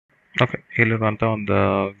Okay, ಇಲ್ಲಿರುವಂಥ ಒಂದು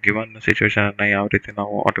given ಸಿಚುವೇಶನನ್ನು ಯಾವ ರೀತಿ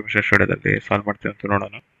ನಾವು ಆಟೋಮೇಷನ್ ಸ್ಟುಡಿಯೋದಲ್ಲಿ ಸಾಲ್ವ್ ಮಾಡ್ತೀವಿ ಅಂತ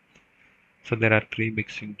ನೋಡೋಣ. So there are 3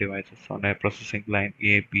 mixing devices on A processing line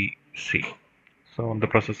A B C. So ಒಂದು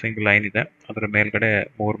ಪ್ರೊಸೆಸಿಂಗ್ ಲೈನ್ ಇದೆ, ಅದರ ಮೇಲ್ಗಡೆ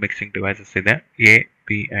 3 ಮಿಕ್ಸಿಂಗ್ ಡಿವೈಸಸ್ ಇದೆ, A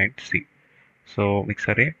B and C. So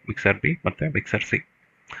mixer A, mixer B ಮತ್ತು mixer C.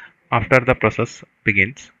 After the process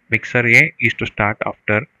begins, mixer A is to start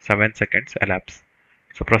after 7 seconds ಎಲಾಪ್ಸ್.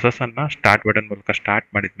 So ಪ್ರೊಸೆಸನ್ನು start button ಮೂಲಕ start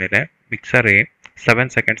ಮಾಡಿದ ಮೇಲೆ mixer A 7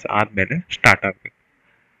 seconds ಆದಮೇಲೆ start ಆಗಬೇಕು.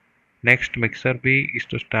 Next mixer B is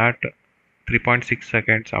to start 3.6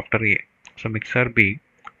 seconds after A. So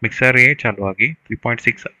mixer A ಚಾಲುವಾಗಿ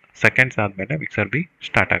 3.6 seconds ಆದಮೇಲೆ mixer B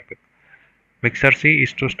start ಆಗಬೇಕು. Mixer C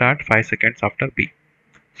is to start 5 seconds after B.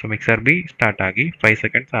 So mixer B start ಆಗಿ 5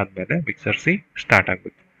 seconds ಆದಮೇಲೆ mixer C start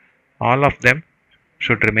ಆಗಬೇಕು. All of them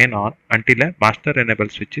should remain on until A master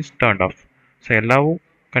enable switch is turned of. So ಎಲ್ಲವೂ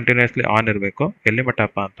continuously on ಇರಬೇಕು. ಎಲ್ಲಿ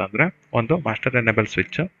ಮಟ್ಟಪ್ಪ ಅಂತಂದರೆ ಒಂದು master enable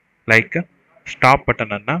switch like stop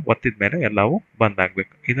ಬಟನನ್ನು ಒತ್ತಿದ ಮೇಲೆ ಎಲ್ಲವೂ ಬಂದ್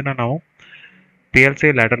ಆಗಬೇಕು. ಇದನ್ನು ನಾವು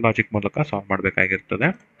PLC ಲ್ಯಾಡರ್ ಲಾಜಿಕ್ ಮೂಲಕ ಸಾಲ್ವ್ ಮಾಡಬೇಕಾಗಿರ್ತದೆ.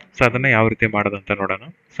 ಸೊ ಅದನ್ನು ಯಾವ ರೀತಿ ಮಾಡೋದಂತ ನೋಡೋಣ.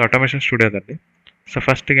 ಸೊ ಆಟೋಮೇಷನ್ ಸ್ಟುಡಿಯೋದಲ್ಲಿ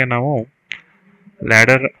ಫಸ್ಟಿಗೆ ನಾವು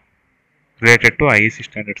ladder related to IEC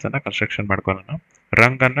ಸ್ಟ್ಯಾಂಡರ್ಡ್ಸನ್ನು construction ಮಾಡ್ಕೊಳ್ಳೋಣ.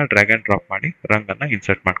 ರಂಗನ್ನು ಡ್ರ್ಯಾಗ್ ಆ್ಯಂಡ್ ಡ್ರಾಪ್ ಮಾಡಿ ರಂಗನ್ನು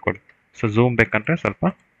ಇನ್ಸರ್ಟ್ ಮಾಡ್ಕೊಳ್ಳಿ. ಸೊ ಝೂಮ್ ಬೇಕಂದರೆ ಸ್ವಲ್ಪ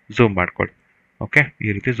ಝೂಮ್ ಮಾಡ್ಕೊಳ್ಳಿ. ಓಕೆ, ಈ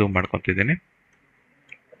ರೀತಿ ಝೂಮ್ ಮಾಡ್ಕೊತಿದ್ದೀನಿ.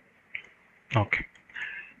 ಓಕೆ,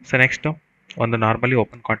 ಸೊ ನೆಕ್ಸ್ಟು ಒಂದು ನಾರ್ಮಲಿ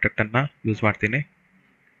ಓಪನ್ ಕಾಂಟ್ಯಾಕ್ಟನ್ನು ಯೂಸ್ ಮಾಡ್ತೀನಿ.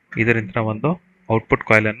 ಇದರಿಂದ ಒಂದು ಔಟ್ಪುಟ್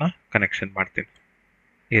ಕಾಯಿಲನ್ನು ಕನೆಕ್ಷನ್ ಮಾಡ್ತೀನಿ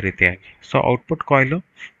ಈ ರೀತಿಯಾಗಿ. ಸೊ ಔಟ್ಪುಟ್ ಕಾಯಿಲು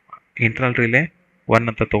ಇಂಟರ್ನಲ್ ರಿಲೇ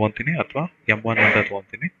 1 ಅಂತ ತೊಗೊತೀನಿ ಅಥವಾ M1 ಅಂತ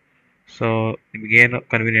ತೊಗೊತೀನಿ. ಸೊ ನಿಮಗೇನು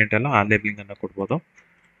ಕನ್ವೀನಿಯೆಂಟ್ ಅಲ್ಲ ಆ ಲೇಬಲಿಂಗನ್ನು ಕೊಡ್ಬೋದು.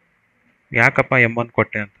 ಯಾಕಪ್ಪ M1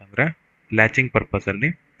 ಕೊಟ್ಟೆ ಅಂತಂದರೆ ಲ್ಯಾಚಿಂಗ್ ಪರ್ಪಸಲ್ಲಿ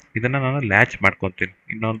ಇದನ್ನು ನಾನು ಲ್ಯಾಚ್ ಮಾಡ್ಕೊತೀನಿ.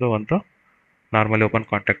 ಒಂದು ನಾರ್ಮಲಿ ಓಪನ್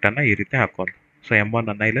ಕಾಂಟ್ಯಾಕ್ಟನ್ನು ಈ ರೀತಿ ಹಾಕ್ಕೊಂಡು ಸೊ M1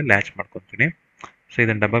 ಅನ್ನು ಇಲ್ಲಿ ಲ್ಯಾಚ್ ಮಾಡ್ಕೊತೀನಿ. ಸೊ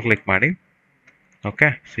ಇದನ್ನು ಡಬಲ್ ಕ್ಲಿಕ್ ಮಾಡಿ ಓಕೆ.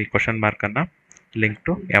 ಸೊ ಈ question ಮಾರ್ಕನ್ನು link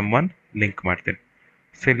to M1 link ಮಾಡ್ತೀನಿ.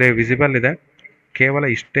 ಸೊ ಇಲ್ಲಿ ವಿಸಿಬಲ್ ಇದೆ, ಕೇವಲ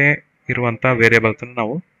ಇಷ್ಟೇ ಇರುವಂಥ ವೇರಿಯೇಬಲ್ಸನ್ನು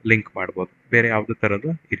ನಾವು ಲಿಂಕ್ ಮಾಡ್ಬೋದು, ಬೇರೆ ಯಾವುದೇ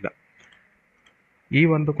ಥರದ್ದು ಇಲ್ಲ. ಈ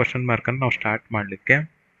ಒಂದು ಕ್ವಶನ್ ಮಾರ್ಕನ್ನು ನಾವು ಸ್ಟಾರ್ಟ್ ಮಾಡಲಿಕ್ಕೆ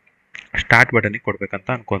ಸ್ಟಾರ್ಟ್ ಬಟನಿಗೆ ಕೊಡಬೇಕಂತ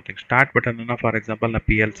ಅನ್ಕೊತೀನಿ. ಸ್ಟಾರ್ಟ್ ಬಟನನ್ನು ಫಾರ್ ಎಕ್ಸಾಂಪಲ್ ನಾವು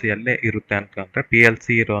PLC ಅಲ್ಲೇ ಇರುತ್ತೆ ಅಂತಂದರೆ PLC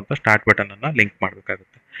ಇರುವಂಥ ಸ್ಟಾರ್ಟ್ ಬಟನನ್ನು ಲಿಂಕ್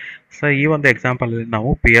ಮಾಡಬೇಕಾಗುತ್ತೆ. ಸೊ ಈ ಒಂದು ಎಕ್ಸಾಂಪಲಲ್ಲಿ ನಾವು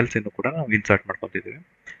PLCನೂ ಕೂಡ ನಾವು ಇನ್ಸರ್ಟ್ ಮಾಡ್ಕೊತಿದ್ದೀವಿ.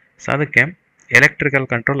 ಸೊ ಅದಕ್ಕೆ ಎಲೆಕ್ಟ್ರಿಕಲ್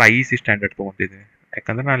ಕಂಟ್ರೋಲ್ IEC ಸ್ಟ್ಯಾಂಡರ್ಡ್ ತೊಗೊತಿದ್ದೀವಿ.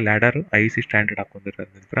 ಯಾಕಂದರೆ ನಾನು ladder IEC standard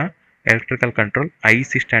ಹಾಕೊಂಡಿರೋದ್ರಿಂದ electrical control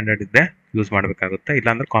IEC standard ಇದ್ದೇ ಯೂಸ್ ಮಾಡಬೇಕಾಗುತ್ತೆ,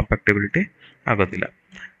 ಇಲ್ಲಾಂದರೆ ಕಾಂಪ್ಯಾಕ್ಟಿಬಿಲಿಟಿ ಆಗೋದಿಲ್ಲ.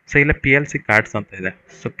 ಸೊ ಇಲ್ಲ PLC ಕಾರ್ಡ್ಸ್ ಅಂತ ಇದೆ.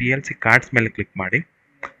 ಸೊ PLC ಕಾರ್ಡ್ಸ್ ಮೇಲೆ ಕ್ಲಿಕ್ ಮಾಡಿ.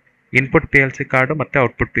 ಇನ್ಪುಟ್ PLC ಕಾರ್ಡು ಮತ್ತು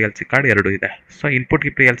ಔಟ್ಪುಟ್ PLC ಕಾರ್ಡ್ ಎರಡೂ ಇದೆ. ಸೊ ಇನ್ಪುಟ್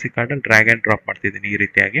PLC ಕಾರ್ಡಲ್ಲಿ ಡ್ರ್ಯಾಗ್ ಆ್ಯಂಡ್ ಡ್ರಾಪ್ ಮಾಡ್ತಿದ್ದೀನಿ ಈ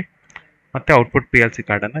ರೀತಿಯಾಗಿ, ಮತ್ತು ಔಟ್ಪುಟ್ PLC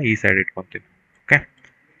ಕಾರ್ಡನ್ನು ಈ side ಇಟ್ಕೊತೀನಿ. Okay,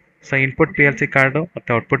 so input PLC card ಮತ್ತು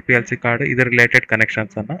ಔಟ್ಪುಟ್ PLC ಕಾರ್ಡು ಇದರ ರಿಲೇಟೆಡ್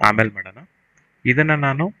ಕನೆಕ್ಷನ್ಸನ್ನು ಆಮೇಲೆ ಮಾಡೋಣ. ಇದನ್ನು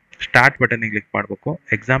ನಾನು ಸ್ಟಾರ್ಟ್ ಬಟನಿಗೆ ಕ್ಲಿಕ್ ಮಾಡಬೇಕು.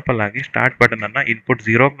 ಎಕ್ಸಾಂಪಲ್ ಆಗಿ ಸ್ಟಾರ್ಟ್ ಬಟನನ್ನು ಇನ್ಪುಟ್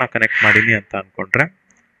 0ಗೆ ನಾನು ಕನೆಕ್ಟ್ ಮಾಡೀನಿ ಅಂತ ಅಂದ್ಕೊಂಡ್ರೆ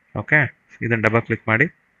ಓಕೆ, ಇದನ್ನು ಡಬಲ್ ಕ್ಲಿಕ್ ಮಾಡಿ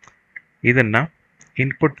ಇದನ್ನು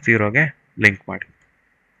ಇನ್ಪುಟ್ 0ಗೆ ಲಿಂಕ್ ಮಾಡಿ.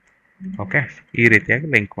 ಓಕೆ, ಈ ರೀತಿಯಾಗಿ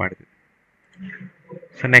ಲಿಂಕ್ ಮಾಡಿದ್ವಿ.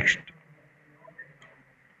 ಸೊ ನೆಕ್ಸ್ಟ್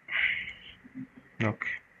ಓಕೆ,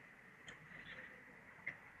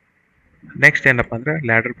 ನೆಕ್ಸ್ಟ್ ಏನಪ್ಪ ಅಂದರೆ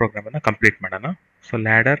ಲ್ಯಾಡರ್ ಪ್ರೋಗ್ರಾಮನ್ನು ಕಂಪ್ಲೀಟ್ ಮಾಡೋಣ. ಸೊ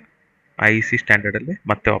ಲ್ಯಾಡರ್ IEC ಸ್ಟ್ಯಾಂಡರ್ಡಲ್ಲಿ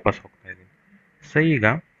ಮತ್ತೆ ವಾಪಸ್ ಹೋಗ್ತಾ ಇದ್ದೀನಿ. ಸೊ ಈಗ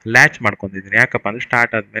ಲ್ಯಾಚ್ ಮಾಡ್ಕೊಂಡಿದ್ದೀನಿ. ಯಾಕಪ್ಪ ಅಂದರೆ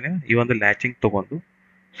ಸ್ಟಾರ್ಟ್ ಆದಮೇಲೆ ಈ ಒಂದು ಲ್ಯಾಚಿಂಗ್ ತೊಗೊಂಡು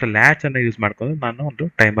ಸೊ ಲ್ಯಾಚನ್ನು ಯೂಸ್ ಮಾಡ್ಕೊಂಡು ನಾನು ಒಂದು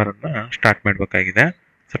ಟೈಮರನ್ನು ಸ್ಟಾರ್ಟ್ ಮಾಡಬೇಕಾಗಿದೆ.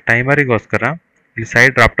 ಸೊ ಟೈಮರಿಗೋಸ್ಕರ ಇಲ್ಲಿ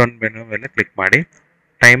ಸೈಡ್ ಡ್ರಾಪ್ ಡೌನ್ ಮೆನು ಮೇಲೆ ಕ್ಲಿಕ್ ಮಾಡಿ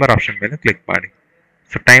ಟೈಮರ್ ಆಪ್ಷನ್ ಮೇಲೆ ಕ್ಲಿಕ್ ಮಾಡಿ.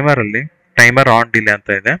 ಸೊ ಟೈಮರಲ್ಲಿ ಟೈಮರ್ ಆನ್ ಡಿಲೇ ಅಂತ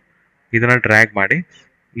ಇದೆ, ಇದನ್ನು ಡ್ರ್ಯಾಗ್ ಮಾಡಿ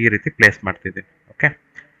ಈ ರೀತಿ ಪ್ಲೇಸ್ ಮಾಡ್ತಿದ್ದೀನಿ. ಓಕೆ,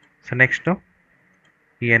 ಸೊ ನೆಕ್ಸ್ಟು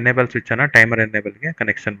ಈ ಎನೇಬಲ್ ಸ್ವಿಚ್ಚನ್ನು ಟೈಮರ್ ಎನೇಬಲ್ಗೆ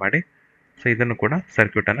ಕನೆಕ್ಷನ್ ಮಾಡಿ. ಸೊ ಇದನ್ನು ಕೂಡ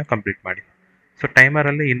ಸರ್ಕ್ಯೂಟನ್ನು ಕಂಪ್ಲೀಟ್ ಮಾಡಿ. ಸೊ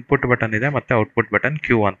ಟೈಮರಲ್ಲಿ ಇನ್ಪುಟ್ ಬಟನ್ ಇದೆ ಮತ್ತು ಔಟ್ಪುಟ್ ಬಟನ್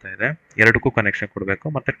Q ಅಂತ ಇದೆ, ಎರಡಕ್ಕೂ ಕನೆಕ್ಷನ್ ಕೊಡಬೇಕು.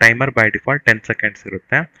 ಮತ್ತು ಟೈಮರ್ ಬೈ ಡಿಫಾಲ್ಟ್ 10 ಸೆಕೆಂಡ್ಸ್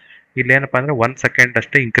ಇರುತ್ತೆ. ಇಲ್ಲೇನಪ್ಪ ಅಂದರೆ 1 ಸೆಕೆಂಡ್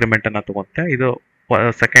ಅಷ್ಟೇ ಇಂಕ್ರಿಮೆಂಟನ್ನು ತೊಗೊತ್ತೆ, ಇದು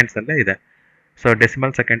ಸೆಕೆಂಡ್ಸಲ್ಲೇ ಇದೆ. ಸೊ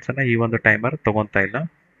ಡೆಸಿಮಲ್ ಸೆಕೆಂಡ್ಸನ್ನು ಈ ಒಂದು ಟೈಮರ್ ತೊಗೊತಾ ಇಲ್ಲ.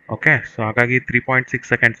 ಓಕೆ, ಸೊ ಹಾಗಾಗಿ 3.6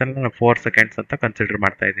 ಸೆಕೆಂಡ್ಸನ್ನು ನಾನು 4 ಸೆಕೆಂಡ್ಸ್ ಅಂತ ಕನ್ಸಿಡರ್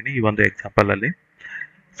ಮಾಡ್ತಾ ಇದ್ದೀನಿ ಈ ಒಂದು ಎಕ್ಸಾಂಪಲಲ್ಲಿ.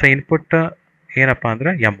 ಸೊ ಇನ್ಪುಟ್ ಏನಪ್ಪ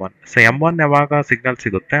ಅಂದರೆ M1. ಸೊ M1 ಯಾವಾಗ ಸಿಗ್ನಲ್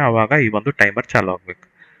ಸಿಗುತ್ತೆ ಆವಾಗ ಈ ಒಂದು ಟೈಮರ್ ಚಾಲು ಆಗಬೇಕು.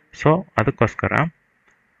 ಸೊ ಅದಕ್ಕೋಸ್ಕರ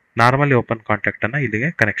ನಾರ್ಮಲಿ ಓಪನ್ ಕಾಂಟ್ಯಾಕ್ಟನ್ನು ಇಲ್ಲಿಗೆ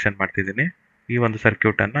ಕನೆಕ್ಷನ್ ಮಾಡ್ತಿದ್ದೀನಿ. ಈ ಒಂದು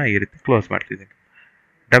ಸರ್ಕ್ಯೂಟನ್ನು ಈ ರೀತಿ ಕ್ಲೋಸ್ ಮಾಡ್ತಿದ್ದೀನಿ.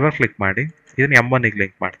 ಡಬಲ್ ಕ್ಲಿಕ್ ಮಾಡಿ ಇದನ್ನು M1ಗೆ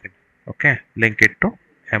ಲಿಂಕ್ ಮಾಡ್ತೀನಿ. ಓಕೆ, ಲಿಂಕ್ ಇಟ್ಟು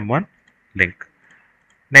M1 ಲಿಂಕ್.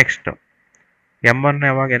 ನೆಕ್ಸ್ಟ್ M1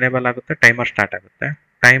 ಯಾವಾಗ ಎನೇಬಲ್ ಆಗುತ್ತೆ ಟೈಮರ್ ಸ್ಟಾರ್ಟ್ ಆಗುತ್ತೆ.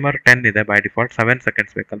 ಟೈಮರ್ 10 ಇದೆ ಬೈ ಡಿಫಾಲ್ಟ್, 7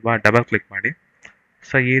 ಸೆಕೆಂಡ್ಸ್ ಬೇಕಲ್ವಾ. ಡಬಲ್ ಕ್ಲಿಕ್ ಮಾಡಿ.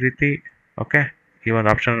 ಸೊ ಈ ರೀತಿ ಓಕೆ ಈ ಒಂದು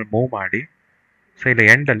ಆಪ್ಷನ್ ಮೂವ್ ಮಾಡಿ. ಸೊ ಇಲ್ಲಿ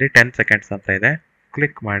ಎಂಡಲ್ಲಿ 10 ಸೆಕೆಂಡ್ಸ್ ಅಂತ ಇದೆ,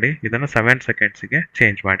 ಕ್ಲಿಕ್ ಮಾಡಿ ಇದನ್ನು 7 ಸೆಕೆಂಡ್ಸಿಗೆ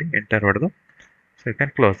ಚೇಂಜ್ ಮಾಡಿ, ಎಂಟರ್ ಹೊಡೆದು. So you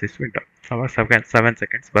can close this window. ಅವಾಗ 7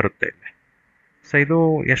 ಸೆಕೆಂಡ್ಸ್ ಬರುತ್ತೆ ಇಲ್ಲಿ. ಸೊ ಇದು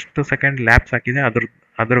ಎಷ್ಟು ಸೆಕೆಂಡ್ ಲ್ಯಾಪ್ಸ್ ಹಾಕಿದೆ ಅದ್ರ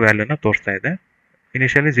ಅದ್ರ ವ್ಯಾಲ್ಯೂನ ತೋರಿಸ್ತಾ ಇದೆ.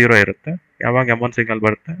 ಇನಿಷಿಯಲಿ 0 ಇರುತ್ತೆ. ಯಾವಾಗ M1 ಸಿಗ್ನಲ್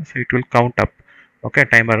ಬರುತ್ತೆ, so it will count up. Okay,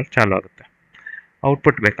 timer ಚಾಲು ಆಗುತ್ತೆ.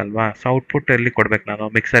 ಔಟ್ಪುಟ್ ಬೇಕಲ್ವಾ, ಸೊ ಔಟ್ಪುಟ್ ಎಲ್ಲಿ ಕೊಡ್ಬೇಕು, ನಾನು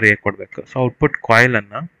ಮಿಕ್ಸರ್ ಹೇಗೆ ಕೊಡಬೇಕು. ಸೊ ಔಟ್ಪುಟ್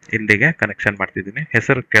ಕಾಯಿಲನ್ನು ಇಲ್ಲಿಗೆ ಕನೆಕ್ಷನ್ ಮಾಡ್ತಿದ್ದೀನಿ.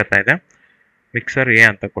 ಹೆಸರು ಕೇಳ್ತಾ ಇದೆ, ಮಿಕ್ಸರ್ ಎ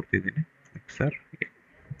ಅಂತ ಕೊಡ್ತಿದ್ದೀನಿ. Mixer A.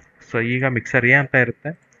 ಸೊ ಈಗ ಮಿಕ್ಸರ್ ಎ ಅಂತ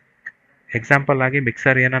ಇರುತ್ತೆ. ಎಕ್ಸಾಂಪಲ್ ಆಗಿ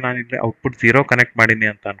ಮಿಕ್ಸರ್ ಎನ ನಾನು ಇಲ್ಲಿ ಔಟ್ಪುಟ್ 0 ಕನೆಕ್ಟ್ ಮಾಡೀನಿ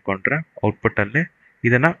ಅಂತ ಅಂದ್ಕೊಂಡ್ರೆ, ಔಟ್ಪುಟ್ಟಲ್ಲಿ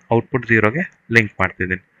ಇದನ್ನು ಔಟ್ಪುಟ್ 0ಗೆ ಲಿಂಕ್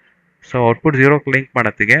ಮಾಡ್ತಿದ್ದೀನಿ. ಸೊ ಔಟ್ಪುಟ್ 0ಗೆ ಲಿಂಕ್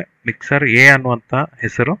ಮಾಡೋತ್ತಿಗೆ ಮಿಕ್ಸರ್ ಎ ಅನ್ನುವಂಥ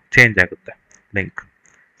ಹೆಸರು ಚೇಂಜ್ ಆಗುತ್ತೆ, ಲಿಂಕ್.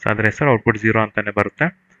 ಸೊ ಅದರ ಹೆಸರು ಔಟ್ಪುಟ್ 0 ಅಂತಲೇ ಬರುತ್ತೆ.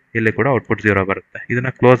 ಇಲ್ಲಿ ಕೂಡ ಔಟ್ಪುಟ್ 0 ಬರುತ್ತೆ.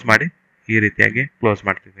 ಇದನ್ನು ಕ್ಲೋಸ್ ಮಾಡಿ ಈ ರೀತಿಯಾಗಿ ಕ್ಲೋಸ್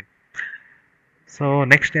ಮಾಡ್ತಿದ್ದೀನಿ. ಸೊ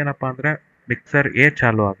ನೆಕ್ಸ್ಟ್ ಏನಪ್ಪ ಅಂದರೆ, ಮಿಕ್ಸರ್ ಎ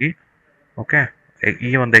ಚಾಲು ಆಗಿ, ಓಕೆ,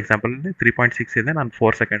 ಈ ಒಂದು ಎಕ್ಸಾಂಪಲಲ್ಲಿ 3.6 ಇದೆ, ನಾನು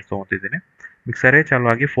 4 ಸೆಕೆಂಡ್ಸ್ ತೊಗೊತಿದ್ದೀನಿ. ಮಿಕ್ಸರ್ ಎ ಚಾಲು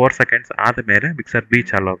ಆಗಿ 4 ಸೆಕೆಂಡ್ಸ್ ಆದಮೇಲೆ ಮಿಕ್ಸರ್ ಬಿ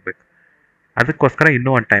ಚಾಲು ಆಗಬೇಕು. ಅದಕ್ಕೋಸ್ಕರ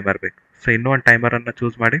ಇನ್ನೂ ಒಂದು ಟೈಮರ್ ಬೇಕು. ಸೊ ಇನ್ನೂ ಒಂದು ಟೈಮರನ್ನು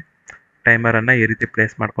ಚೂಸ್ ಮಾಡಿ ಟೈಮರನ್ನು ಈ ರೀತಿ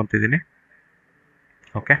ಪ್ಲೇಸ್ ಮಾಡ್ಕೊತಿದ್ದೀನಿ.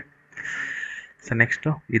 ಓಕೆ, ಸೊ ನೆಕ್ಸ್ಟು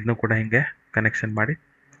ಇದನ್ನು ಕೂಡ ಹೀಗೆ ಕನೆಕ್ಷನ್ ಮಾಡಿ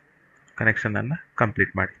ಕನೆಕ್ಷನನ್ನು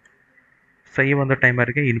ಕಂಪ್ಲೀಟ್ ಮಾಡಿ. ಸೊ ಈ ಒಂದು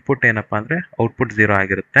ಟೈಮರ್ಗೆ ಇನ್ಪುಟ್ ಏನಪ್ಪ ಅಂದರೆ ಔಟ್ಪುಟ್ 0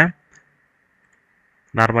 ಆಗಿರುತ್ತೆ.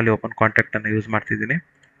 ನಾರ್ಮಲಿ ಓಪನ್ ಕಾಂಟ್ಯಾಕ್ಟನ್ನು ಯೂಸ್ ಮಾಡ್ತಿದ್ದೀನಿ.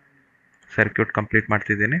 ಸರ್ಕ್ಯೂಟ್ ಕಂಪ್ಲೀಟ್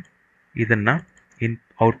ಮಾಡ್ತಿದ್ದೀನಿ. ಇದನ್ನು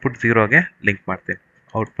ಔಟ್ಪುಟ್ 0ಗೆ ಲಿಂಕ್ ಮಾಡ್ತೀನಿ.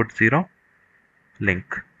 Output 0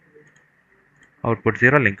 link. ಔಟ್ಪುಟ್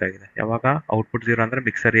 0 ಲಿಂಕ್ ಆಗಿದೆ. ಯಾವಾಗ ಔಟ್ಪುಟ್ 0 ಅಂದರೆ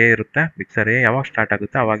ಮಿಕ್ಸರ್ ಎ ಇರುತ್ತೆ. ಮಿಕ್ಸರ್ ಎ ಯಾವಾಗ ಸ್ಟಾರ್ಟ್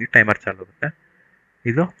ಆಗುತ್ತೆ ಅವಾಗ ಟೈಮರ್ ಚಾಲು ಆಗುತ್ತೆ.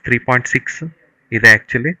 ಇದು 3.6 ಇದೆ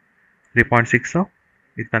ಆ್ಯಕ್ಚುಲಿ. 3.6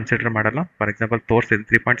 ಇದು ಕನ್ಸಿಡರ್ ಮಾಡಲ್ಲ. ಫಾರ್ ಎಕ್ಸಾಂಪಲ್ ತೋರಿಸಿದ್ದು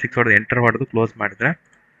 3.6 ಹೊಡೆದು ಎಂಟರ್ ಹೊಡೆದು ಕ್ಲೋಸ್ ಮಾಡಿದರೆ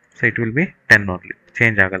so it will be 10 only,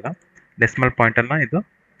 change ಆಗಲ್ಲ. ಡೆಸಿಮಲ್ ಪಾಯಿಂಟನ್ನು ಇದು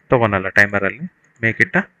ತೊಗೊಳಲ್ಲ ಟೈಮರಲ್ಲಿ. Make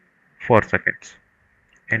it 4 seconds.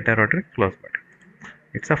 Enter ಹೊಡ್ರಿ, close ಮಾಡಿ,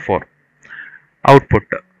 ಇಟ್ಸ್ 4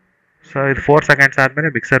 ಔಟ್ಪುಟ್. ಸೊ ಇದು 4 ಸೆಕೆಂಡ್ಸ್ ಆದಮೇಲೆ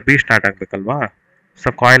ಮಿಕ್ಸರ್ ಬಿ ಸ್ಟಾರ್ಟ್ ಆಗಬೇಕಲ್ವಾ. ಸೊ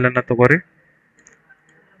ಕಾಯಿಲನ್ನು ತಗೋರಿ,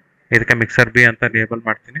 ಇದಕ್ಕೆ ಮಿಕ್ಸರ್ ಬಿ ಅಂತ ಲೇಬಲ್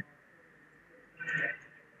ಮಾಡ್ತೀನಿ.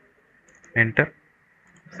 ಎಂಟರ್.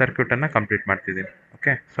 ಸರ್ಕ್ಯೂಟನ್ನು ಕಂಪ್ಲೀಟ್ ಮಾಡ್ತಿದ್ದೀನಿ.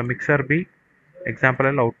 Okay, so mixer B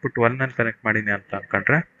ಎಕ್ಸಾಂಪಲಲ್ಲಿ output 1 connect ಮಾಡೀನಿ ಅಂತ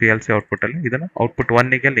ಅಂದ್ಕೊಂಡ್ರೆ PLC ಔಟ್ಪುಟ್ಟಲ್ಲಿ ಇದನ್ನು ಔಟ್ಪುಟ್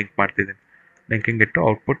 1ಗೆ ಲಿಂಕ್ ಮಾಡ್ತಿದ್ದೀನಿ. ಲಿಂಕಿಂಗ್ ಇಟ್ಟು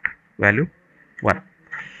ಔಟ್ಪುಟ್ ವ್ಯಾಲ್ಯೂ 1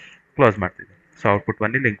 ಕ್ಲೋಸ್ ಮಾಡ್ತಿದ್ದೀನಿ. ಸೊ ಔಟ್ಪುಟ್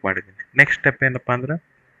 1ಗೆ ಲಿಂಕ್ ಮಾಡಿದ್ದೀನಿ. ನೆಕ್ಸ್ಟ್ ಸ್ಟೆಪ್ ಏನಪ್ಪ ಅಂದರೆ,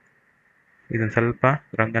 ಇದನ್ನು ಸ್ವಲ್ಪ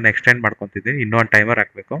ರಂಗನ್ನು ಎಕ್ಸ್ಟೆಂಡ್ ಮಾಡ್ಕೊತಿದ್ದೀನಿ. ಇನ್ನೊಂದು ಟೈಮರ್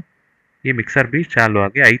ಹಾಕಬೇಕು. ಈ ಮಿಕ್ಸರ್ ಬಿ ಚಾಲು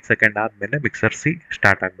ಆಗಿ 5 ಸೆಕೆಂಡ್ ಆದಮೇಲೆ ಮಿಕ್ಸರ್ ಸಿ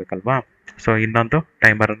ಸ್ಟಾರ್ಟ್ ಆಗಬೇಕಲ್ವಾ. ಸೊ ಇನ್ನೊಂದು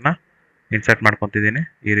ಟೈಮರನ್ನು ಇನ್ಸರ್ಟ್ ಮಾಡ್ಕೊತಿದ್ದೀನಿ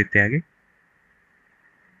ಈ ರೀತಿಯಾಗಿ.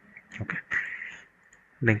 ಓಕೆ,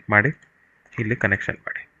 ಲಿಂಕ್ ಮಾಡಿ ಇಲ್ಲಿ ಕನೆಕ್ಷನ್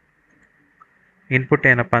ಮಾಡಿ. ಇನ್ಪುಟ್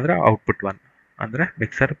ಏನಪ್ಪ ಅಂದರೆ ಔಟ್ಪುಟ್ 1 ಅಂದರೆ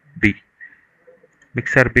ಮಿಕ್ಸರ್ ಬಿ.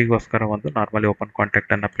 ಮಿಕ್ಸರ್ ಬಿಗೋಸ್ಕರ ಒಂದು ನಾರ್ಮಲಿ ಓಪನ್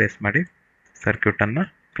ಕಾಂಟ್ಯಾಕ್ಟನ್ನು ಪ್ಲೇಸ್ ಮಾಡಿ ಸರ್ಕ್ಯೂಟನ್ನು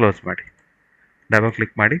ಕ್ಲೋಸ್ ಮಾಡಿ. ಡಬಲ್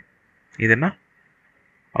ಕ್ಲಿಕ್ ಮಾಡಿ ಇದನ್ನು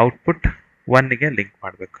ಔಟ್ಪುಟ್ 1ಗೆ ಲಿಂಕ್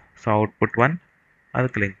ಮಾಡಬೇಕು. ಸೊ ಔಟ್ಪುಟ್ 1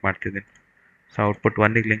 ಅದಕ್ಕೆ ಲಿಂಕ್ ಮಾಡ್ತಿದ್ದೀನಿ. ಸೊ ಔಟ್ಪುಟ್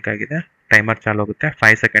 1ಗೆ ಲಿಂಕ್ ಆಗಿದೆ. ಟೈಮರ್ ಚಾಲು ಆಗುತ್ತೆ.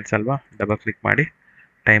 5 ಸೆಕೆಂಡ್ಸ್ ಅಲ್ವಾ. ಡಬಲ್ ಕ್ಲಿಕ್ ಮಾಡಿ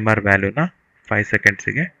ಟೈಮರ್ ವ್ಯಾಲ್ಯೂನ 5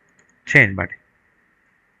 ಸೆಕೆಂಡ್ಸಿಗೆ ಚೇಂಜ್ ಮಾಡಿ.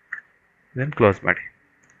 ಇದನ್ನು ಕ್ಲೋಸ್ ಮಾಡಿ.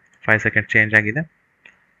 5 ಸೆಕೆಂಡ್ ಚೇಂಜ್ ಆಗಿದೆ.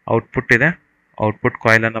 ಔಟ್ಪುಟ್ ಇದೆ. ಔಟ್ಪುಟ್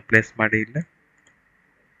ಕಾಯಿಲನ್ನು ಪ್ಲೇಸ್ ಮಾಡಿ ಇಲ್ಲಿ.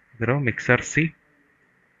 ಇದರ ಮಿಕ್ಸರ್ ಸಿ.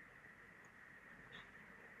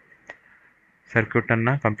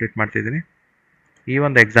 ಸರ್ಕ್ಯೂಟನ್ನು ಕಂಪ್ಲೀಟ್ ಮಾಡ್ತಿದ್ದೀನಿ. ಈ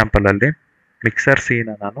ಒಂದು ಎಕ್ಸಾಂಪಲಲ್ಲಿ ಮಿಕ್ಸರ್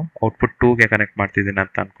ಸಿನ ನಾನು ಔಟ್ಪುಟ್ 2ಗೆ ಕನೆಕ್ಟ್ ಮಾಡ್ತಿದ್ದೀನಿ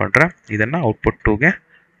ಅಂತ ಅಂದ್ಕೊಂಡ್ರೆ ಇದನ್ನು ಔಟ್ಪುಟ್ 2ಗೆ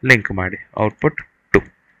ಲಿಂಕ್ ಮಾಡಿ. ಔಟ್ಪುಟ್ 2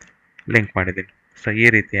 ಲಿಂಕ್ ಮಾಡಿದ್ದೀನಿ. ಸೊ ಈ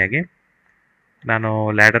ರೀತಿಯಾಗಿ ನಾನು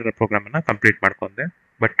ಲ್ಯಾಡರ್ ಪ್ರೋಗ್ರಾಮನ್ನು ಕಂಪ್ಲೀಟ್ ಮಾಡ್ಕೊಂಡೆ.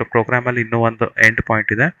 ಬಟ್ ಪ್ರೋಗ್ರಾಮಲ್ಲಿ ಇನ್ನೂ ಒಂದು ಎಂಡ್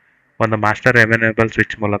ಪಾಯಿಂಟ್ ಇದೆ. ಒಂದು ಮಾಸ್ಟರ್ ಎನೇಬಲ್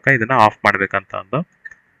ಸ್ವಿಚ್ ಮೂಲಕ ಇದನ್ನು ಆಫ್ ಮಾಡಬೇಕಂತ ಒಂದು.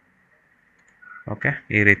 ಓಕೆ,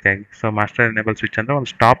 ಈ ರೀತಿಯಾಗಿ. ಸೊ ಮಾಸ್ಟರ್ ಎನೇಬಲ್ ಸ್ವಿಚ್ ಅಂದರೆ ಒಂದು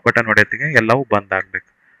ಸ್ಟಾಪ್ ಬಟನ್ ಹೊಡೆಯೋತ್ತಿಗೆ ಎಲ್ಲವೂ ಬಂದ್ ಆಗಬೇಕು.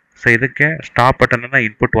 ಸೊ ಇದಕ್ಕೆ ಸ್ಟಾಪ್ ಬಟನನ್ನು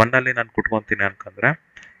ಇನ್ಪುಟ್ 1ಅಲ್ಲಿ ನಾನು ಕುಟ್ಕೊತೀನಿ ಅನ್ಕಂದ್ರೆ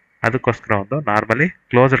ಅದಕ್ಕೋಸ್ಕರ ಒಂದು ನಾರ್ಮಲಿ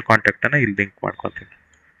ಕ್ಲೋಸ್ಡ್ ಕಾಂಟ್ಯಾಕ್ಟನ್ನು ಇಲ್ಲಿ ಲಿಂಕ್ ಮಾಡ್ಕೊತೀನಿ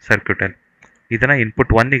ಸರ್ಕ್ಯೂಟಲ್ಲಿ. ಇದನ್ನು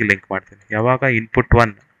ಇನ್ಪುಟ್ 1ಗೆ ಲಿಂಕ್ ಮಾಡ್ತೀನಿ. ಯಾವಾಗ ಇನ್ಪುಟ್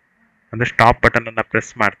 1 ಅಂದರೆ ಸ್ಟಾಪ್ ಬಟನನ್ನು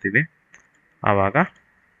ಪ್ರೆಸ್ ಮಾಡ್ತೀವಿ ಆವಾಗ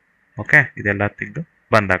ಓಕೆ ಇದೆಲ್ಲ ತಿಂದು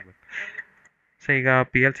ಬಂದಾಗಬೇಕು. ಸೊ ಈಗ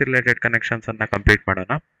PLC ರಿಲೇಟೆಡ್ ಕನೆಕ್ಷನ್ಸನ್ನು ಕಂಪ್ಲೀಟ್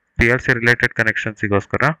ಮಾಡೋಣ. PLC related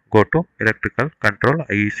ಕನೆಕ್ಷನ್ಸಿಗೋಸ್ಕರ go to electrical control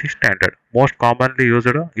IEC standard. Most commonly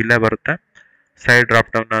used ಇಲ್ಲೇ ಬರುತ್ತೆ. ಸೈಡ್ ಡ್ರಾಪ್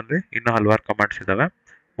ಡೌನಲ್ಲಿ ಇನ್ನೂ ಹಲವಾರು ಕಮಾಂಡ್ಸ್ ಇದ್ದಾವೆ.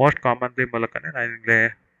 ಮೋಸ್ಟ್ ಕಾಮನ್ಲಿ ಮೂಲಕನೇ ನಾನು ಇಲ್ಲೇ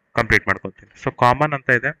ಕಂಪ್ಲೀಟ್ ಮಾಡ್ಕೊತೀನಿ. ಸೊ ಕಾಮನ್ ಅಂತ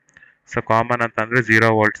ಇದೆ. ಸೊ ಕಾಮನ್ ಅಂತ ಅಂದರೆ 0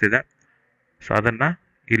 ವೋಲ್ಟ್ಸ್ ಇದೆ. ಸೊ ಅದನ್ನು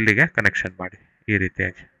ಇಲ್ಲಿಗೆ ಕನೆಕ್ಷನ್ ಮಾಡಿ ಈ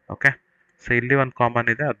ರೀತಿಯಾಗಿ. ಓಕೆ, ಸೊ ಇಲ್ಲಿ ಒಂದು ಕಾಮನ್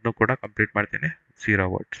ಇದೆ, ಅದನ್ನು ಕೂಡ ಕಂಪ್ಲೀಟ್ ಮಾಡ್ತೀನಿ. 0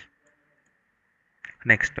 ವೋಲ್ಟ್ಸ್.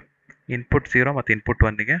 ನೆಕ್ಸ್ಟ್ ಇನ್ಪುಟ್ 0 ಮತ್ತು ಇನ್ಪುಟ್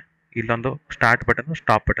 1ಗೆ ಇಲ್ಲೊಂದು start button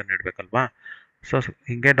stop button ಇಡಬೇಕಲ್ವಾ. So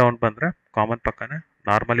ಹಿಂಗೆ ಡೌನ್ ಬಂದರೆ common ಪಕ್ಕನೇ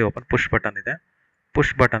normally open push button ಇದೆ.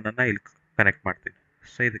 ಪುಷ್ ಬಟನನ್ನು ಇಲ್ಲಿ ಕನೆಕ್ಟ್ ಮಾಡ್ತೀನಿ.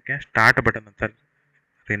 ಸೊ ಇದಕ್ಕೆ ಸ್ಟಾರ್ಟ್ ಬಟನ್ ಅಂತ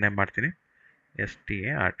ರಿನೇಮ್ ಮಾಡ್ತೀನಿ.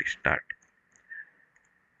 START start.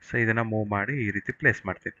 ಸೊ ಇದನ್ನು ಮೂವ್ ಮಾಡಿ ಈ ರೀತಿ ಪ್ಲೇಸ್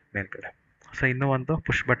ಮಾಡ್ತೀನಿ ಮೇಲ್ಗಡೆ. ಸೊ ಇನ್ನೂ ಒಂದು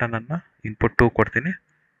ಪುಷ್ ಬಟನನ್ನು ಇನ್ಪುಟ್ 2 ಕೊಡ್ತೀನಿ.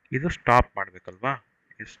 ಇದು ಸ್ಟಾಪ್ ಮಾಡಬೇಕಲ್ವಾ.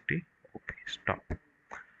 W6P stop.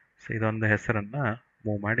 ಸೊ ಇದೊಂದು ಹೆಸರನ್ನು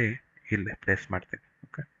ಮೂವ್ ಮಾಡಿ ಇಲ್ಲಿ ಪ್ಲೇಸ್ ಮಾಡ್ತೀನಿ.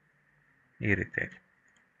 ಓಕೆ, ಈ ರೀತಿಯಾಗಿ.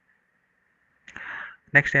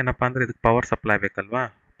 ನೆಕ್ಸ್ಟ್ ಏನಪ್ಪ ಅಂದರೆ ಇದಕ್ಕೆ ಪವರ್ ಸಪ್ಲೈ ಬೇಕಲ್ವಾ.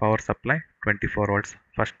 Power supply 24 volts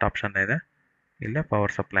first option ಇದೆ. ಇಲ್ಲೇ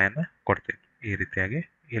ಪವರ್ ಸಪ್ಲೈಯನ್ನು ಕೊಡ್ತೀನಿ. ಈ ರೀತಿಯಾಗಿ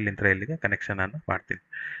ಇಲ್ಲಿಂದ ಇಲ್ಲಿಗೆ ಕನೆಕ್ಷನನ್ನು ಮಾಡ್ತೀನಿ.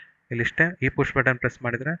 ಇಲ್ಲಿಷ್ಟೇ. ಈ ಪುಷ್ ಬಟನ್ ಪ್ರೆಸ್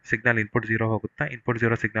ಮಾಡಿದರೆ ಸಿಗ್ನಲ್ ಇನ್ಪುಟ್ 0 ಹೋಗುತ್ತೆ. ಇನ್ಪುಟ್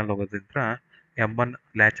 0 ಸಿಗ್ನಲ್ ಹೋಗೋದ್ರಿಂದ M1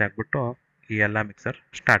 ಲ್ಯಾಚ್ ಆಗಿಬಿಟ್ಟು ಈ ಎಲ್ಲ ಮಿಕ್ಸರ್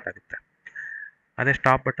ಸ್ಟಾರ್ಟ್ ಆಗುತ್ತೆ. ಅದೇ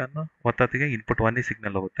ಸ್ಟಾಪ್ ಬಟನ್ನು ಒತ್ತೊತ್ತಿಗೆ ಇನ್ಪುಟ್ 1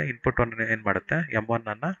 ಸಿಗ್ನಲ್ ಹೋಗುತ್ತೆ. ಇನ್ಪುಟ್ 1 ಏನು ಮಾಡುತ್ತೆ,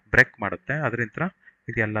 M1 ಬ್ರೇಕ್ ಮಾಡುತ್ತೆ. ಅದರಿಂದ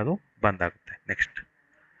ಇದೆಲ್ಲದು ಬಂದಾಗುತ್ತೆ. Next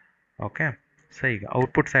okay. ಸೊ ಈಗ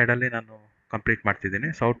ಔಟ್ಪುಟ್ ಸೈಡಲ್ಲಿ ನಾನು ಕಂಪ್ಲೀಟ್ ಮಾಡ್ತಿದ್ದೀನಿ.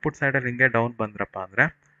 ಸೊ ಔಟ್ಪುಟ್ ಸೈಡಲ್ಲಿ ಹಿಂಗೆ ಡೌನ್ ಬಂದ್ರಪ್ಪ ಅಂದರೆ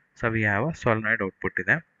so we have a solenoid output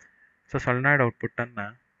ಇದೆ. ಸೊ ಸೊಲೆನಾಯ್ಡ್ ಔಟ್ಪುಟ್ಟನ್ನು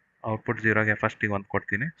ಔಟ್ಪುಟ್ 0ಗೆ ಫಸ್ಟಿಗೆ ಒಂದು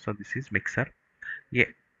ಕೊಡ್ತೀನಿ. So this is mixer A.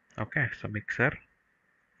 Okay, so mixer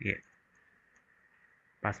A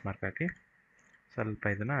pass mark ಹಾಕಿ ಸ್ವಲ್ಪ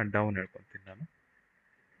ಇದನ್ನು ಡೌನ್ ಹೇಳ್ಕೊತೀನಿ ನಾನು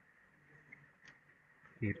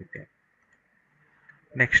ಈ ರೀತಿ.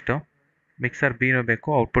 ನೆಕ್ಸ್ಟು ಮಿಕ್ಸರ್ ಬಿನೂ ಬೇಕು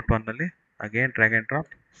output 1ನಲ್ಲಿ. Again drag and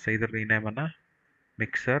drop. So ಇದ್ರ ರಿನೇಮನ್ನು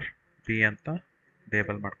ಮಿಕ್ಸರ್ ಬಿ ಅಂತ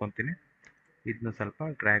ಲೇಬಲ್ ಮಾಡ್ಕೊತೀನಿ. ಇದನ್ನು ಸ್ವಲ್ಪ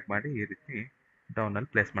ಡ್ರ್ಯಾಗ್ ಮಾಡಿ ಈ ರೀತಿ ಡೌನಲ್ಲಿ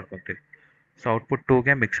ಪ್ಲೇಸ್ ಮಾಡ್ಕೊತೀನಿ. So output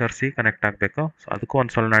 2ಗೆ mixer C connect ಆಗಬೇಕು. ಸೊ ಅದಕ್ಕೂ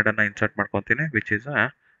ಒಂದು ಸೊಲೆನಾಯ್ಡನ್ನು ಇನ್ಸರ್ಟ್ ಮಾಡ್ಕೊತೀನಿ, which is a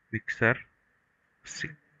mixer C.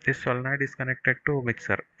 This solenoid is connected to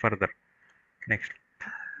mixer further. Next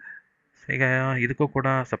ಈಗ ಇದಕ್ಕೂ ಕೂಡ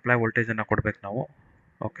ಸಪ್ಲೈ ವೋಲ್ಟೇಜನ್ನು ಕೊಡಬೇಕು ನಾವು.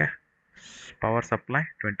 ಓಕೆ, ಪವರ್ ಸಪ್ಲೈ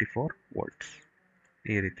 24 volts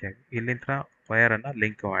ಈ ರೀತಿಯಾಗಿ ಇಲ್ಲಿಂದ ವಯರನ್ನು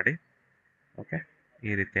ಲಿಂಕ್ ಮಾಡಿ. ಓಕೆ,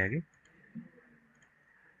 ಈ ರೀತಿಯಾಗಿ.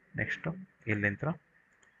 ನೆಕ್ಸ್ಟು ಇಲ್ಲಿಂದ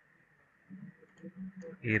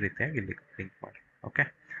ಈ ರೀತಿಯಾಗಿ ಇಲ್ಲಿ ಲಿಂಕ್ ಮಾಡಿ. ಓಕೆ,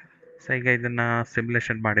 ಸೊ ಈಗ ಇದನ್ನು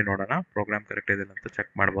ಸಿಮ್ಯುಲೇಷನ್ ಮಾಡಿ ನೋಡೋಣ. ಪ್ರೋಗ್ರಾಮ್ ಕರೆಕ್ಟ್ ಇದೆ ಅಂತ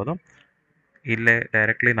ಚೆಕ್ ಮಾಡ್ಬೋದು. ಇಲ್ಲೇ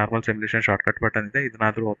directly normal simulation shortcut button ಇದೆ.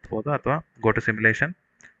 ಇದನ್ನಾದರೂ ಒತ್ಬೋದು ಅಥವಾ go to simulation,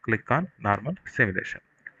 click on normal simulation.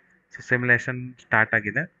 So simulation start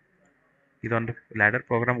ಆಗಿದೆ. ಇದೊಂದು ಲ್ಯಾಡರ್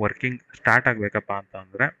ಪ್ರೋಗ್ರಾಮ್ ವರ್ಕಿಂಗ್ ಸ್ಟಾರ್ಟ್ ಆಗಬೇಕಪ್ಪ ಅಂತ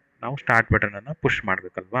ಅಂದರೆ ನಾವು start ಬಟನನ್ನು push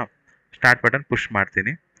ಮಾಡಬೇಕಲ್ವಾ. Start button push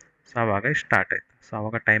ಮಾಡ್ತೀನಿ. ಸೊ ಆವಾಗ ಸ್ಟಾರ್ಟ್ ಆಯಿತು. ಸೊ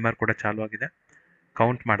ಆವಾಗ ಟೈಮರ್ ಕೂಡ ಚಾಲು ಆಗಿದೆ,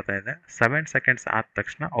 ಕೌಂಟ್ ಮಾಡ್ತಾ ಇದೆ. 7 seconds ಆದ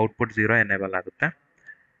ತಕ್ಷಣ ಔಟ್ಪುಟ್ 0 ಎನೇಬಲ್ ಆಗುತ್ತೆ.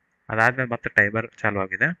 ಅದಾದಮೇಲೆ ಮತ್ತೆ ಟೈಮರ್ ಚಾಲು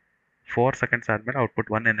ಆಗಿದೆ. 4 seconds ಆದಮೇಲೆ ಔಟ್ಪುಟ್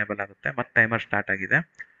 1 ಎನೇಬಲ್ ಆಗುತ್ತೆ. ಮತ್ತೆ ಟೈಮರ್ ಸ್ಟಾರ್ಟ್ ಆಗಿದೆ.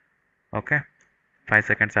 ಓಕೆ, 5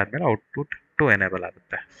 seconds ಆದಮೇಲೆ ಔಟ್ಪುಟ್ 2 ಎನೇಬಲ್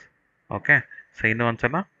ಆಗುತ್ತೆ. ಓಕೆ, ಸೊ ಇನ್ನೂ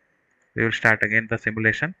ಒಂದ್ಸಲ we will start again the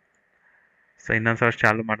simulation. So ಇನ್ನೊಂದ್ಸಲ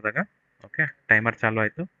ಚಾಲು ಮಾಡಿದಾಗ ಓಕೆ ಟೈಮರ್ ಚಾಲು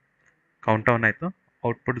ಆಯಿತು, ಕೌಂಟ್ ಡೌನ್ ಆಯಿತು.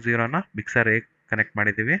 ಔಟ್ಪುಟ್ 0ನ ಮಿಕ್ಸರ್ ಎ ಕನೆಕ್ಟ್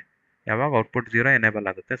ಮಾಡಿದ್ದೀವಿ. ಯಾವಾಗ ಔಟ್ಪುಟ್ 0 ಎನೇಬಲ್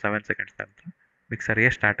ಆಗುತ್ತೆ 7 seconds ನಂತರ ಮಿಕ್ಸರ್ ಎ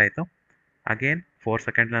ಸ್ಟಾರ್ಟ್ ಆಯಿತು. ಅಗೇನ್ 4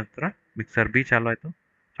 seconds ನಂತರ ಮಿಕ್ಸರ್ ಬಿ ಚಾಲು ಆಯಿತು.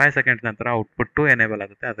 5 seconds ನಂತರ ಔಟ್ಪುಟ್ 2 ಎನೇಬಲ್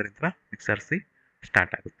ಆಗುತ್ತೆ. ಅದರಿಂದ ಮಿಕ್ಸರ್ ಸಿ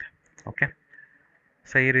ಸ್ಟಾರ್ಟ್ ಆಗುತ್ತೆ. ಓಕೆ,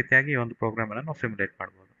 ಸೊ ಈ ರೀತಿಯಾಗಿ ಒಂದು ಪ್ರೋಗ್ರಾಮನ್ನು ನಾವು ಸಿಮ್ಯುಲೇಟ್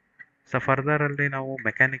ಮಾಡ್ಬೋದು. ಸೊ ಫರ್ದರಲ್ಲಿ ನಾವು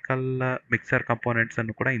ಮೆಕ್ಯಾನಿಕಲ್ ಮಿಕ್ಸರ್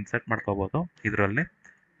ಕಂಪೋನೆಂಟ್ಸನ್ನು ಕೂಡ ಇನ್ಸರ್ಟ್ ಮಾಡ್ಕೋಬೋದು ಇದರಲ್ಲಿ.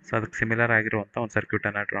 ಸೊ ಅದಕ್ಕೆ ಸಿಮಿಲರ್ ಆಗಿರುವಂಥ ಒಂದು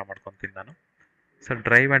ಸರ್ಕ್ಯೂಟನ್ನು ಡ್ರಾ ಮಾಡ್ಕೊತೀನಿ ನಾನು. So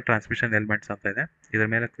drive and transmission elements ಅಂತ ಇದೆ. ಇದ್ರ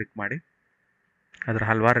ಮೇಲೆ ಕ್ಲಿಕ್ ಮಾಡಿ ಅದರ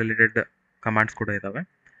ಹಲವಾರು ರಿಲೇಟೆಡ್ ಕಮಾಂಡ್ಸ್ ಕೂಡ ಇದ್ದಾವೆ.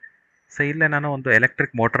 ಸೊ ಇಲ್ಲೇ ನಾನು ಒಂದು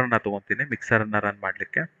ಎಲೆಕ್ಟ್ರಿಕ್ ಮೋಟ್ರನ್ನು ತೊಗೊತೀನಿ ಮಿಕ್ಸರನ್ನು ರನ್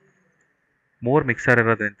ಮಾಡಲಿಕ್ಕೆ. 3 ಮಿಕ್ಸರ್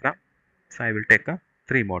ಇರೋದ್ರಿಂದ so I will take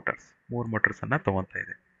 3 motors. 3 ಮೋಟರ್ಸನ್ನು ತೊಗೊತಾ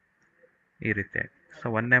ಇದೆ ಈ ರೀತಿಯಾಗಿ. So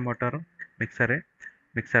 1ನೇ motor mixer A,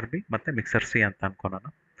 mixer B ಮತ್ತು ಮಿಕ್ಸರ್ ಸಿ ಅಂತ ಅನ್ಕೊಳೋಣ.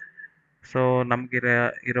 ಸೊ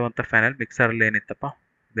ಇರುವಂಥ ಫ್ಯಾನಲ್ಲಿ ಮಿಕ್ಸರಲ್ಲಿ ಏನಿತ್ತಪ್ಪ,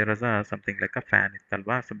 there was something like a fan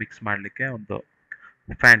ಇತ್ತಲ್ವಾ. So mix ಮಾಡಲಿಕ್ಕೆ ಒಂದು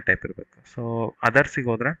ಫ್ಯಾನ್ ಟೈಪ್ ಇರಬೇಕು. ಸೊ ಅದರ್ಸಿಗೆ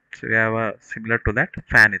ಹೋದರೆ ಸೊ ಯಾವ ಸಿಮಿಲರ್ ಟು ದ್ಯಾಟ್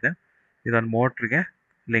ಫ್ಯಾನ್ ಇದೆ. ಇದೊಂದು ಮೋಟ್ರಿಗೆ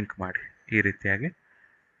ಲಿಂಕ್ ಮಾಡಿ ಈ ರೀತಿಯಾಗಿ.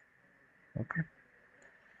 ಓಕೆ,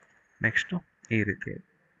 ನೆಕ್ಸ್ಟು ಈ ರೀತಿ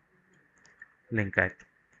ಲಿಂಕ್ ಆಯಿತು.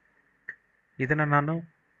 ಇದನ್ನು ನಾನು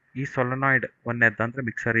ಈ ಸೊಲೆನಾಯ್ಡ್ ಒಂದೇದಂದರೆ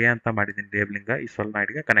ಮಿಕ್ಸರ್ ಎ ಅಂತ ಮಾಡಿದ್ದೀನಿ ಲೇಬ್ಲಿಂಗ, ಈ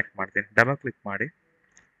ಸೊಲೆನಾಯ್ಡ್ಗೆ ಕನೆಕ್ಟ್ ಮಾಡ್ತೀನಿ. ಡಬಲ್ ಕ್ಲಿಕ್ ಮಾಡಿ.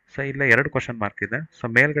 ಸೊ ಇಲ್ಲೇ 2 ಕ್ವಶನ್ ಮಾರ್ಕ್ ಇದೆ. ಸೊ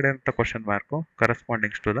ಮೇಲ್ಗಡೆ ಅಂತ question mark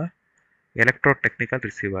ಕರೆಸ್ಪಾಂಡಿಂಗ್ಸ್ to the electro technical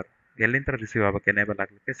receiver. ಎಲ್ಲಿಂದ ರಿಸೀವ್ ಆಗಬೇಕು ಎನೇಬಲ್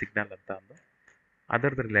ಆಗಲಿಕ್ಕೆ ಸಿಗ್ನಲ್ ಅಂತ ಅಂದು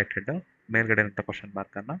ಅದರದ್ದು ರಿಲೇಟೆಡ್ ಮೇಲ್ಗಡೆ ಅಂತ ಕ್ವಶನ್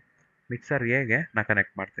ಮಾರ್ಕನ್ನು ಮಿಕ್ಸರ್ ಎಗೆ ನಾನು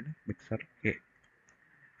ಕನೆಕ್ಟ್ ಮಾಡ್ತೀನಿ. ಮಿಕ್ಸರ್ ಎ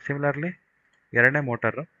ಸಿಮಿಲರ್ಲಿ 2ನೇ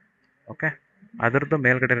ಮೋಟರು ಓಕೆ ಅದರದ್ದು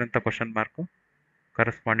ಮೇಲ್ಗಡೆ ಇರೋಂಥ question mark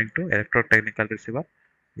corresponding to electro technical receiver.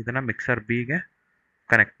 ಇದನ್ನು ಮಿಕ್ಸರ್ ಬಿಗೆ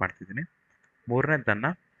ಕನೆಕ್ಟ್ ಮಾಡ್ತಿದ್ದೀನಿ.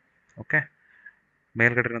 3ನೇದನ್ನು ಓಕೆ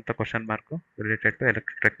ಮೇಲ್ಗಡೆ ಇರೋಂಥ question mark related to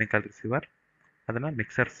electro technical receiver, ಅದನ್ನು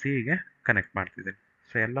ಮಿಕ್ಸರ್ ಸಿಗೆ ಕನೆಕ್ಟ್ ಮಾಡ್ತಿದ್ದೀನಿ.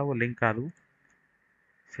 ಸೊ ಎಲ್ಲವೂ ಲಿಂಕ್ ಆದವು.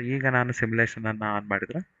 ಸೊ ಈಗ ನಾನು ಸಿಮ್ಯುಲೇಷನನ್ನು ಆನ್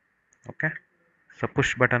ಮಾಡಿದರೆ ಓಕೆ ಸೊ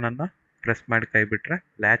ಪುಷ್ ಬಟನನ್ನು ಪ್ರೆಸ್ ಮಾಡಿ ಕೈ ಬಿಟ್ಟರೆ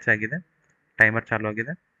ಲ್ಯಾಚ್ ಆಗಿದೆ, ಟೈಮರ್ ಚಾಲು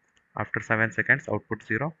ಆಗಿದೆ. ಆಫ್ಟರ್ 7 seconds ಔಟ್ಪುಟ್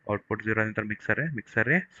 0, ಔಟ್ಪುಟ್ 0 ನಂತರ ಮಿಕ್ಸರ್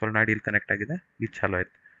ಎ ಸೊಲೆನಾಯ್ಡ್ ಇಲ್ಲಿ ಕನೆಕ್ಟ್ ಆಗಿದೆ, ಇದು ಚಾಲು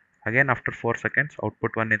ಆಯಿತು. ಅಗೇನ್ ಆಫ್ಟರ್ 4 seconds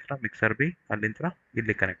ಔಟ್ಪುಟ್ 1 ನಿಂತರ ಮಿಕ್ಸರ್ ಬಿ ಅಲ್ಲಿಂದ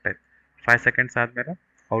ಇಲ್ಲಿ ಕನೆಕ್ಟ್ ಆಯಿತು. 5 seconds ಆದಮೇಲೆ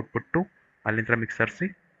ಔಟ್ಪುಟ್ 2 ಅಲ್ಲಿಂದ ಮಿಕ್ಸರ್ ಸಿ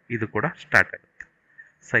ಇದು ಕೂಡ ಸ್ಟಾರ್ಟ್ ಆಗುತ್ತೆ.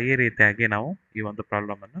 ಸೊ ಈ ರೀತಿಯಾಗಿ ನಾವು ಈ ಒಂದು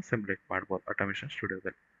ಪ್ರಾಬ್ಲಮನ್ನು ಸಿಮ್ಯುಲೇಟ್ ಮಾಡ್ಬೋದು ಆಟೋಮೇಷನ್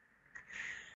ಸ್ಟುಡಿಯೋದಲ್ಲಿ.